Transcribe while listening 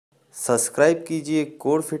Subscribe कीजिए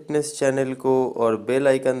core fitness channel को और बेल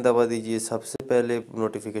आइकन दबा दीजिए सबसे पहले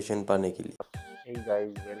नोटिफिकेशन पाने के लिए। Hey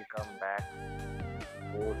guys, welcome back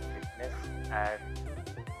core fitness and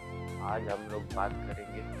आज हम लोग बात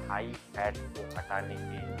करेंगे थाई फैट को हटाने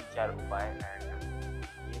के 4 उपाय। एंड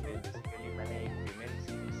ये बेसिकली मैंने एक विमेन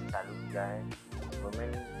सीरीज चालू किया है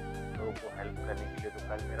वुमेन लोगों को हेल्प करने के लिए। तो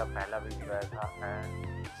कल मेरा पहला वीडियो आया था एंड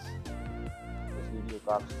उस वीडियो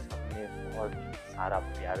को आप सबने बहुत सारा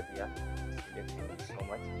प्यार दिया, इसके लिए thank you so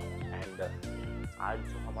much. And आज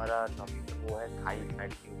जो हमारा टॉपिक है वो है थाई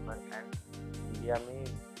फैट के ऊपर। एंड इंडिया में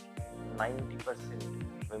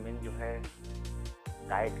 90% वुमेन जो है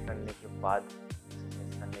डाइट करने के बाद,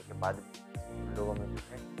 एक्सरसाइज करने के बाद उन लोगों में जो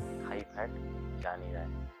है थाई फैट जा नहीं रहा है।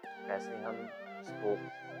 कैसे हम इसको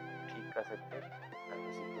ठीक कर सकते हैं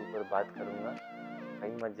इसी के ऊपर बात करूँगा।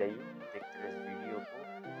 कहीं मत जाइए, देखते रहिए इस वीडियो को।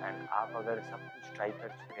 एंड आप अगर सब कुछ ट्राई कर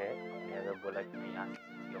चुके हैं, आपने अगर बोला कि मैं यहाँ से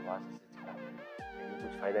सीखिए वहाँ से सीखा लेकिन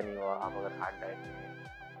कुछ फ़ायदा नहीं हुआ, आप अगर हार्ड डाइट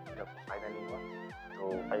में जब कुछ फ़ायदा नहीं हुआ, तो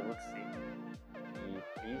I would say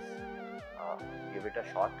please give it a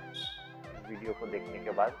shot. इस वीडियो को देखने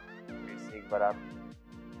के बाद फिर से एक बार आप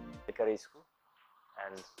करें इसको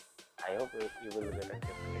and I hope you will get a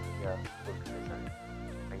definitely good result.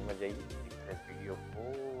 कहीं मत जाइए, देखते हैं इस वीडियो को।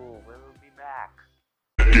 Will be back.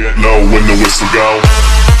 Get low when the whistle go.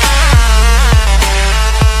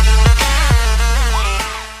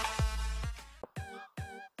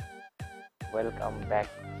 Welcome back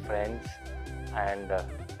friends. And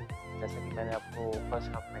जैसे कि मैंने आपको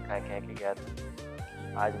फर्स्ट हाफ में कह के गया था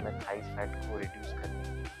कि आज मैं थाई फैट को रिड्यूस करने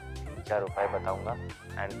के 4 उपाय बताऊंगा।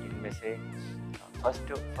 एंड इनमें से फर्स्ट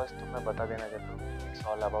तो मैं बता देना चाहता हूँ कि it's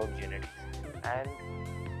all about genetics. And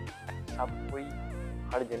सब कोई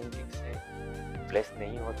हर जेनेटिक्स से ब्लेस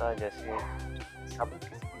नहीं होता। जैसे सब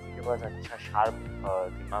किसी के पास अच्छा शार्प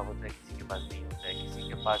दिमाग होता है, किसी के पास नहीं होता है। किसी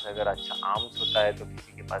के पास अगर अच्छा आर्म्स होता है तो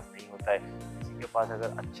किसी के पास नहीं होता है। किसी के पास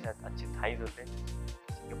अगर अच्छे थाइज होते हैं,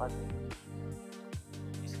 किसी के पास नहीं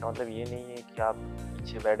होते। इसका मतलब ये नहीं है कि आप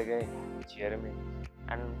पीछे बैठ गए चेयर में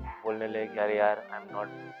एंड बोलने लगे कि अरे यार I am not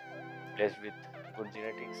blessed with good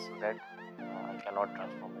genetics so that I can not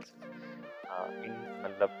transform my self. इन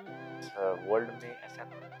मतलब वर्ल्ड में ऐसा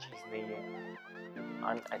कुछ चीज़ नहीं है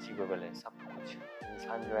अनअचीवेबल है। सब कुछ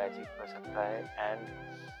इंसान जो है अचीव कर सकता है एंड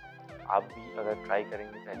आप भी अगर ट्राई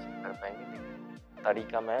करेंगे तो अचीव कर पाएंगे। लेकिन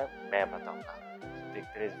तरीका मैं बताऊंगा,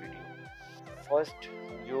 देखते रहे इस वीडियो। फर्स्ट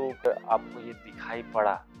जो आपको ये दिखाई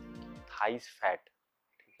पड़ा थाइस फैट,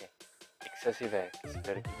 ठीक है, एक्सेसिव है किसी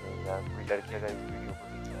लड़की में या कोई लड़की अगर इस वीडियो को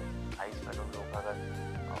देख रहा है, थाइस फैट उन लोगों का अगर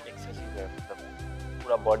एक्सेसिव है, मतलब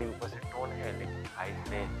पूरा बॉडी ऊपर से टोन है लेकिन थाइस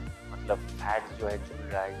में मतलब फैट जो है झूल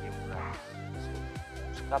रहा है, ये हो रहा है।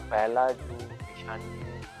 उसका पहला जो निशानी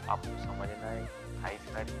है आपको समझना है थाइस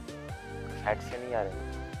फैट से नहीं आ रहे।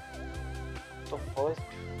 तो फर्स्ट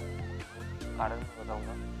कारण मैं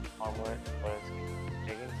बताऊंगा हार्मोनल इम्बैलेंस की,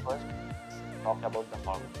 लेकिन first talk about the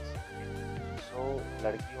hormones. सो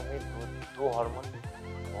लड़कियों में दो हार्मोन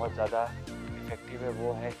बहुत ज़्यादा इफेक्टिव है।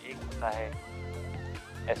 वो है, एक होता है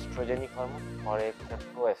एस्ट्रोजेनिक हार्मोन और एक होता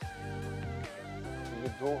है प्रोएस्ट्रोजेनिक। तो ये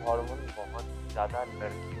 2 हार्मोन बहुत ज़्यादा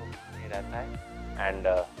लड़कियों में रहता है। एंड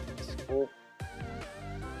इसको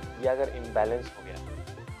ये अगर इम्बैलेंस हो गया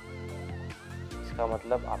इसका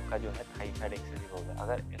मतलब आपका जो है थाई फैट एक्सेसिव हो गया।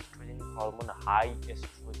 अगर oestrogenic hormone, high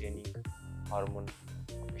oestrogenic hormone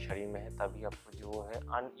शरीर में है तभी आपको जो है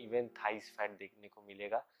अनइवन थाइस फैट देखने को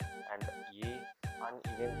मिलेगा। एंड ये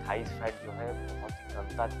अनइवन थाइस फैट जो है बहुत ही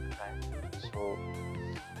गंदा दिखता है। So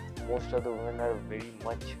most of the women are very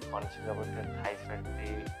much conscious about their thighs fat. They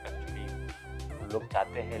actually लोग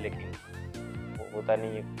चाहते हैं लेकिन होता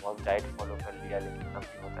नहीं है, बहुत डाइट फॉलो कर लिया लेकिन तब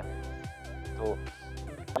भी होता नहीं। तो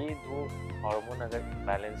ये 2 हार्मोन अगर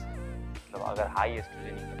इम्बैलेंस है, मतलब अगर हाई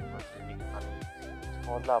एस्ट्रोजेनिक है, प्रोजेनिक है,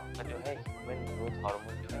 तो मतलब आपका जो है ह्यूमन ग्रोथ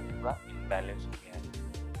हार्मोन जो है पूरा इम्बैलेंस हो गया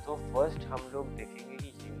है। तो फर्स्ट हम लोग देखेंगे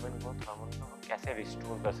कि ह्यूमन ग्रोथ हार्मोन को हम कैसे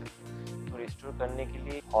रिस्टोर कर सकते हैं। तो रिस्टोर करने के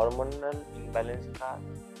लिए हार्मोनल इम्बैलेंस का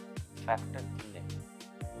फैक्टर 3 है।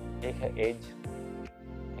 एक है एज,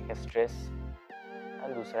 एक है स्ट्रेस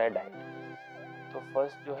एंड दूसरा है डाइट। तो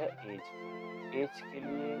फर्स्ट जो है एज के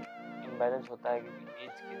लिए इम्बैलेंस होता है क्योंकि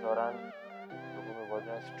एज के दौरान लोगों में बहुत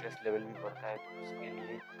ज़्यादा स्ट्रेस लेवल भी बढ़ता है। तो उसके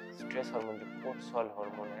लिए स्ट्रेस हार्मोन जो कोर्टिसोल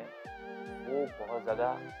हार्मोन है वो बहुत ज़्यादा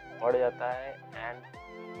बढ़ जाता है।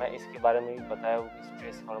 एंड मैं इसके बारे में भी बताया हूँ कि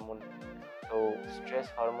स्ट्रेस हार्मोन, तो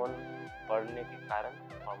स्ट्रेस हार्मोन बढ़ने के कारण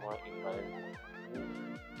हार्मोन इम्बैलेंस,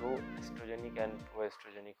 तो एस्ट्रोजेनिक एंड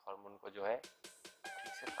प्रोएस्ट्रोजेनिक हार्मोन को जो है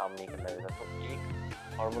ठीक से काम नहीं करना देता। तो एक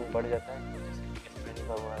हार्मोन बढ़ जाता है, तो जैसे एस्ट्रोजेनिक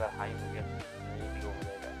हार्मोन अगर हाई हो गया तो लो हो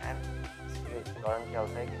जाएगा। एंड इसके दौरान क्या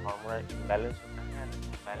होता है कि हार्मोनल इम्बैलेंस होता है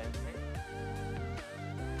बैलेंस से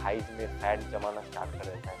थाइज में फैट जमाना स्टार्ट कर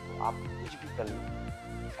देता है। तो आप कुछ भी कर लो,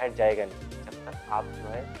 फैट जाएगा नहीं जब तक आप जो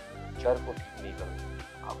है जड़ को ठीक नहीं करो।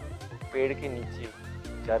 आप पेड़ के नीचे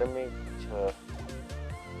जड़ में कुछ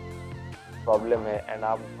प्रॉब्लम है एंड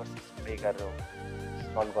आप ऊपर से स्प्रे कर रहे हो,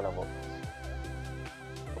 नॉट गोना वर्क।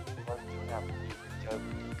 बस जो है आपको जड़ को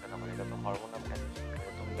ठीक करना पड़ेगा। तो हार्मोन आप कैसे ठीक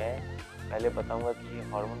करें, तो मैं पहले बताऊंगा कि ये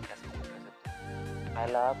हार्मोन कैसे ठीक कर सकते हैं।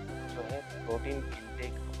 पहला आप जो है प्रोटीन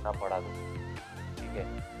इंटेक अपना बढ़ा दो, ठीक है।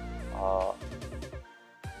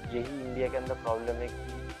 यही इंडिया के अंदर प्रॉब्लम है कि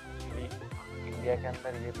इंडिया के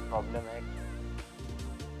अंदर ये प्रॉब्लम है कि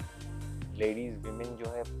लेडीज़ विमेन जो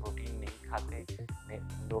है प्रोटीन नहीं खाते,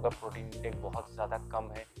 उन लोगों का प्रोटीन इंटेक बहुत ज़्यादा कम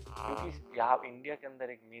है। क्योंकि यहाँ इंडिया के अंदर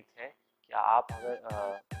एक मीथ है कि आप अगर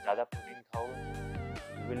ज़्यादा प्रोटीन खाओगे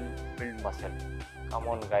you will build muscle. Come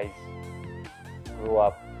on guys, grow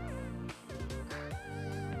up.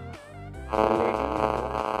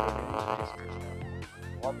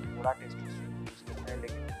 बहुत थोड़ा टेस्टोस्टेरोन प्रोड्यूस करता है,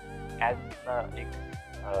 लेकिन एज जितना एक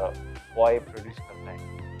बॉय प्रोड्यूस करता है।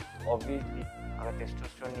 ऑब्वियसली अगर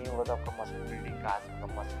टेस्टोस्टेरोन नहीं होगा तो आपका मसल बिल्डिंग कहाँ से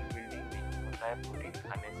होगा? मसल बिल्डिंग नहीं होता है प्रोटीन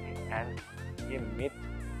खाने से। एंड ये मिथ,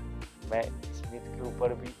 मैं इस मिथ के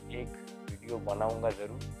ऊपर भी एक वीडियो बनाऊंगा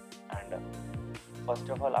ज़रूर। एंड फर्स्ट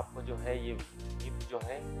ऑफ ऑल आपको जो है ये मिथ जो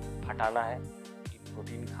है हटाना है कि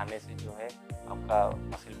प्रोटीन खाने से जो है आपका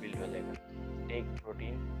मसल बिल्ड हो जाएगा। टेक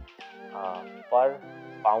प्रोटीन पर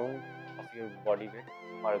pound of your body weight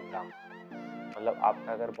पर ग्राम। मतलब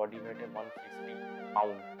आपका अगर बॉडी वेट है 150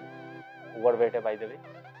 पाउंड, ओवर वेट है बाय द वे,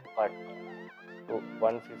 बट तो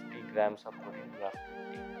 150 grams of protein you have to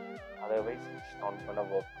take, otherwise it's not gonna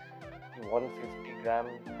work. 150 gram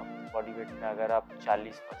body weight में अगर आप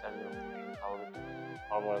 40-50 ग्राम प्रोटीन खाओगे तो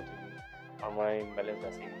हार्मोनल इम्बैलेंस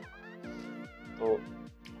ऐसे ही। तो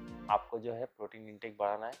आपको जो है प्रोटीन इंटेक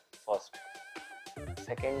बढ़ाना है फर्स्ट।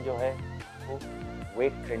 सेकेंड जो है वो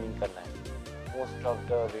वेट ट्रेनिंग करना है। Most of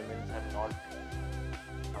the women's are not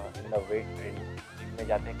in the weight training. Gym में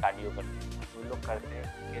जाते हैं, कार्डियो करते हैं, जो लोग करते हैं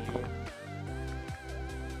उनके लिए,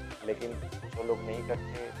 लेकिन जो लोग नहीं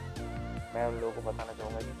करते मैं उन लोगों को बताना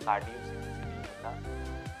चाहूँगा कि कार्डियो से कुछ नहीं होता।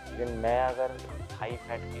 लेकिन मैं अगर हाई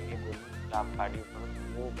फैट के लिए बोलूँ कि आप कार्डियो करो तो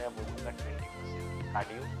वो मैं बोलूँगा 20%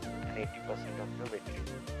 cardio and 80% of your weight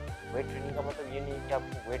training. Weight training का मतलब ये नहीं कि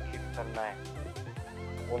आपको वेट लिफ्ट करना है,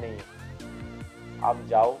 वो नहीं है। आप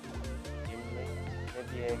जाओ जिम में, जितने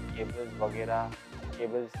भी है केबल्स वगैरह,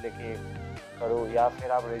 केबल्स लेके करो, या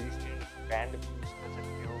फिर आप रेजिस्टेंस बैंड भी यूज़ कर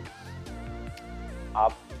सकते हो।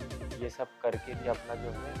 आप ये सब करके भी अपना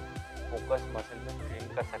जो है फोकस मसल में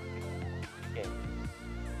ट्रेन कर सकते हैं, ठीक है।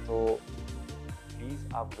 तो प्लीज़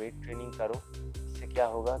आप वेट ट्रेनिंग करो। इससे क्या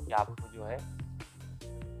होगा कि आपको जो है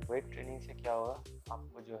वेट ट्रेनिंग से क्या होगा,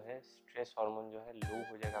 आपको जो है स्ट्रेस हार्मोन जो है लो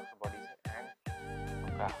हो जाएगा आपकी बॉडी से। एंड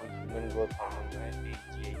आपका ह्यूमन ग्रोथ हार्मोन जो है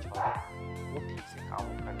HGH हार्मोन वो ठीक से काम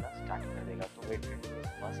करना स्टार्ट कर देगा। तो वेट ट्रेनिंग इज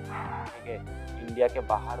मस्ट, ठीक है। इंडिया के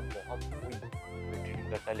बाहर बहुत कोई वेट ट्रेनिंग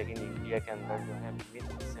करता है, लेकिन इंडिया के अंदर जो है मिथ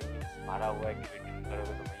से मारा हुआ है कि वेट ट्रेनिंग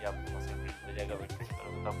करोगे तो भैया आपको मसल बिल्ड हो जाएगा, वेट ट्रेनिंग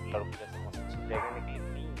करोगे तो आपको लड़कों जैसे मसल सूख जाएगा। लेकिन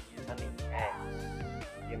नहीं, ऐसा नहीं है।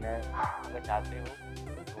 ये मैं अगर चाहते हो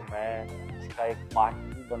तो मैं इसका एक पार्ट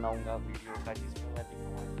 2 बनाऊंगा वीडियो का, जिसमें मैं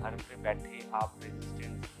दिखाऊंगा घर पे बैठे आप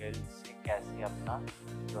रेजिस्टेंस बेल्ट से कैसे अपना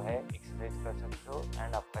जो है एक्सरसाइज कर सकते हो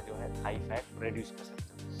एंड आपका जो है थाई फैट रिड्यूस कर सकते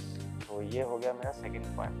हो। तो ये हो गया मेरा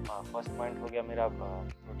सेकंड पॉइंट। फर्स्ट पॉइंट हो गया मेरा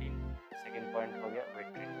प्रोटीन, सेकंड पॉइंट हो गया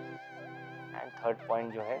weight training, and third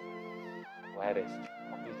point जो है वो है रेस्ट।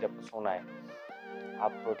 ऑब्वियसली आपको सोना है।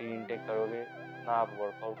 आप प्रोटीन इंटेक करोगे ना, आप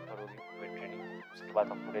वर्कआउट करोगे, वेट ट्रेनिंग, उसके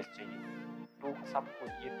बाद आपको रेस्ट चाहिए। तो सब कुछ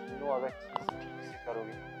ये तीनों अगर चीज़ ठीक से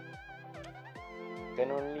करोगे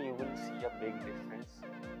then only you will see a big difference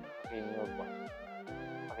in your body,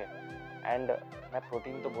 okay। and मैं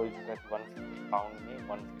प्रोटीन तो बोल चुका कि 150 पाउंड में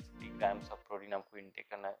 150 ग्राम्स ऑफ प्रोटीन आपको इंटेक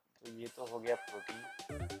करना है। तो ये तो हो गया प्रोटीन।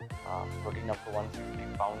 प्रोटीन आपको 150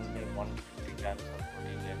 पाउंड में 150 ग्राम्स ऑफ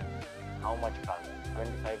प्रोटीन लेना है। How much carb?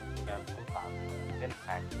 25 grams of carb. Then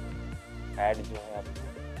fat जो है आपको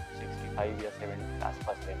 65 या 70 के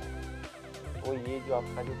आसपास लेना है। तो ये जो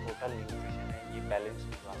आपका जो टोटल न्यूट्रिशन है ये बैलेंस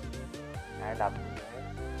होगा एंड आपको जो है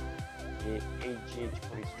ये HGH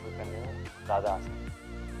को रिस्टोर करने में ज़्यादा आसान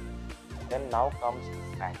है। Then now comes to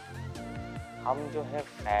fat. हम जो है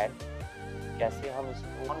फैट कैसे, हम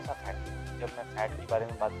इसको कौन सा फैट, जब मैं फैट के बारे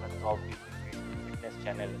में बात करता हूँ ऑब्वियसली फिटनेस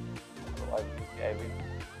चैनल, तो obviously I will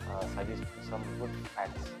suggest some good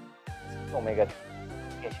fats. Omega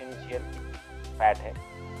 3 essential fat है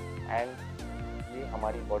एंड ये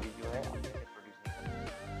हमारी बॉडी जो है अपने से प्रोड्यूस नहीं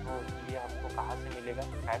करती। तो ये हमको कहाँ से मिलेगा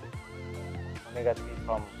ओमेगा 3?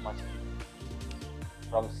 फ्रॉम मछली,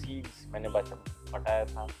 फ्रॉम सीड्स। मैंने बताया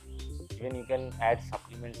था। Even you can add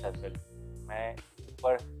supplements as well. मैं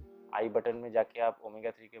ऊपर आई बटन में जाके आप ओमेगा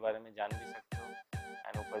 3 के बारे में जान भी सकते हो,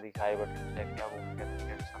 एंड ऊपर दिखा आई बटन में जाके आप ओमेगा 3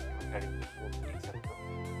 का जो सप्लीमेंट एडिट वो भी देख सकते हो।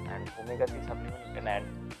 And omega 3 supplement you can add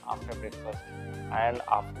after breakfast and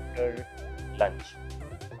after lunch.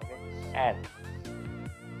 Okay, and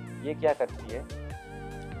ये क्या करती है,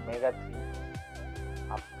 ओमेगा 3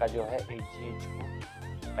 आपका जो है एजीएच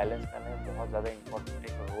को बैलेंस करने में बहुत ज़्यादा इम्पोर्टेंट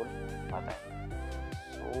एक रोल निभाता है।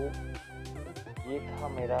 सो ये था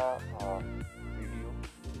मेरा video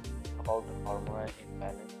about hormonal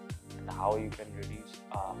imbalance and how you can reduce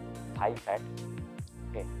high fat.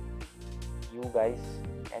 Okay, you guys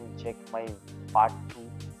can check my part 2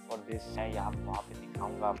 for this. मैं यहाँ वहाँ पे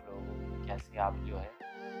दिखाऊंगा आप लोगों को कैसे आप जो है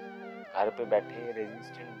घर पे बैठे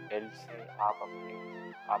रेजिस्टेंट बेल्ट से आप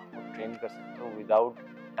आपको ट्रेन कर सकते हो without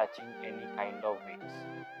touching any kind of weights.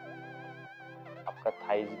 आपका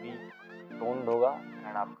थाइज भी टोन्ड होगा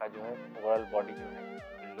एंड आपका जो है ओवरऑल बॉडी जो है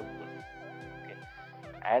look good. Okay,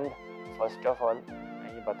 and first of all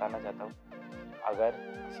मैं ये बताना चाहता हूँ, अगर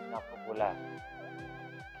किसी ने आपको बोला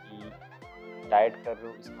कि डाइट कर रहे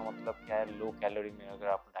हो, इसका मतलब क्या है, लो कैलोरी में अगर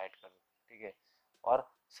आप डाइट कर रहे हो, ठीक है, और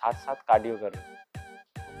साथ साथ कार्डियो कर रहे हो,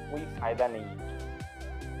 तो कोई फ़ायदा नहीं है,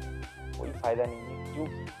 कोई फ़ायदा नहीं है।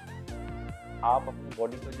 क्योंकि आप अपनी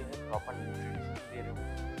बॉडी को जो है प्रॉपर न्यूट्रिएंट्स नहीं दे रहे हो।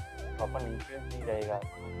 प्रॉपर न्यूट्रिएंट्स नहीं रहेगा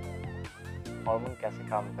तो हार्मोन कैसे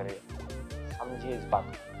काम करेगा, समझिए इस बात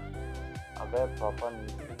को। अगर प्रॉपर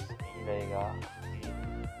न्यूट्रिएंट्स नहीं रहेगा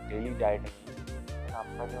आपकी डेली डाइट में, तो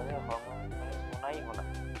आपका जो है हार्मोन बैलेंस होना ही होना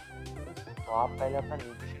है। तो आप पहले अपना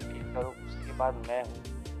न्यूट्रिशन ठीक करो, उसके बाद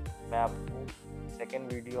मैं आपको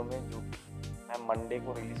सेकेंड वीडियो में, जो मैं मंडे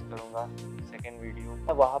को रिलीज़ करूँगा सेकेंड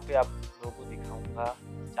वीडियो, वहाँ पे आप लोगों को दिखाऊँगा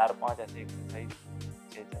 4-5 ऐसे एक्सरसाइज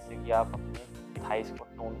जैसे कि आप अपने थाइस को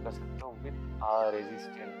टोन कर सकते हो विद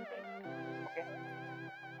रेजिस्टेंट बेल्ट। ओके,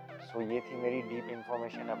 सो ये थी मेरी deep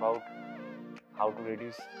information about how to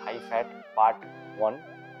reduce high fat part 1।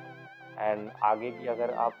 And आगे भी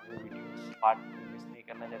अगर आप वो वीडियोस पार्ट 2 मिस नहीं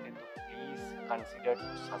करना चाहते तो please consider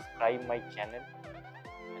to subscribe my channel,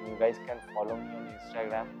 and you guys can follow me on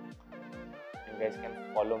Instagram, you guys can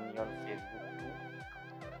follow me on Facebook too.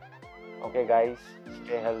 Okay guys,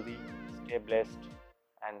 stay healthy, stay blessed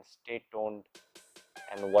and stay toned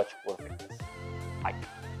and watch CoreFitness.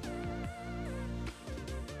 Bye.